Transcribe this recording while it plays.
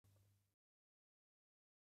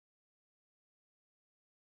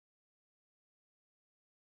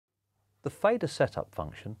The fader setup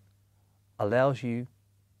function allows you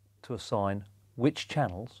to assign which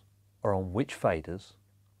channels are on which faders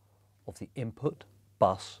of the input,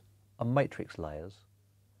 bus and matrix layers,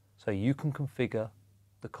 so you can configure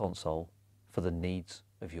the console for the needs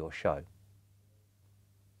of your show.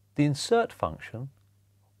 The insert function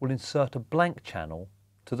will insert a blank channel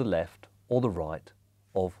to the left or the right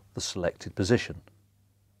of the selected position,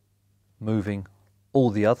 moving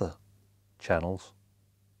all the other channels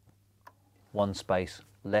one space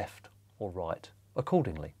left or right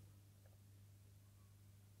accordingly.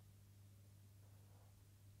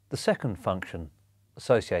 The second function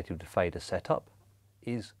associated with the fader setup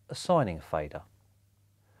is assigning a fader,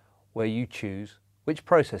 where you choose which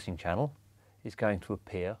processing channel is going to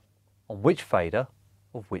appear on which fader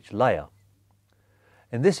of which layer.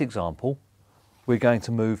 In this example, we're going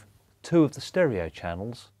to move two of the stereo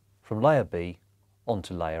channels from layer B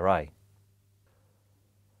onto layer A.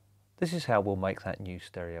 This is how we'll make that new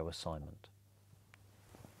stereo assignment.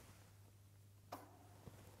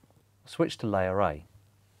 Switch to layer A.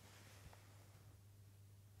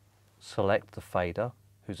 Select the fader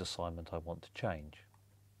whose assignment I want to change.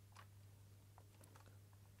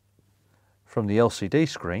 From the LCD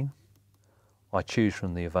screen, I choose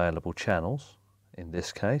from the available channels, in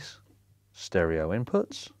this case, stereo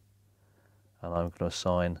inputs, and I'm going to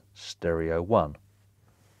assign stereo 1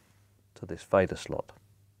 to this fader slot.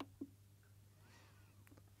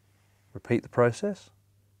 Repeat the process.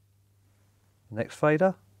 Next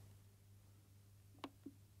fader,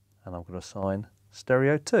 and I'm going to assign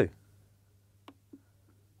stereo 2.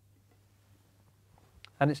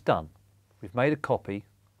 And it's done. We've made a copy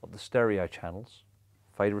of the stereo channels,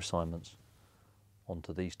 fader assignments,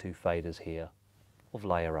 onto these two faders here of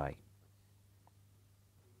layer A.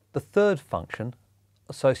 The third function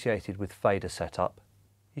associated with fader setup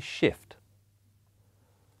is shift.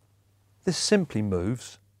 This simply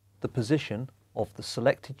moves the position of the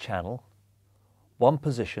selected channel one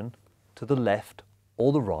position to the left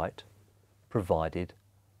or the right, provided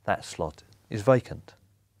that slot is vacant.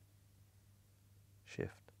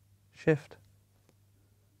 Shift, shift,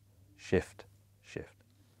 shift, shift.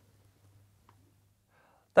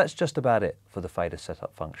 That's just about it for the fader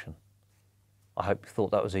setup function. I hope you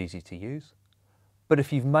thought that was easy to use, but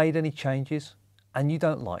if you've made any changes and you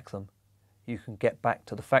don't like them, you can get back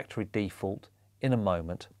to the factory default in a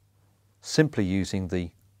moment, simply using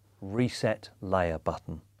the Reset Layer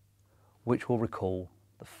button, which will recall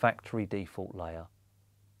the factory default layer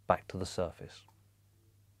back to the surface.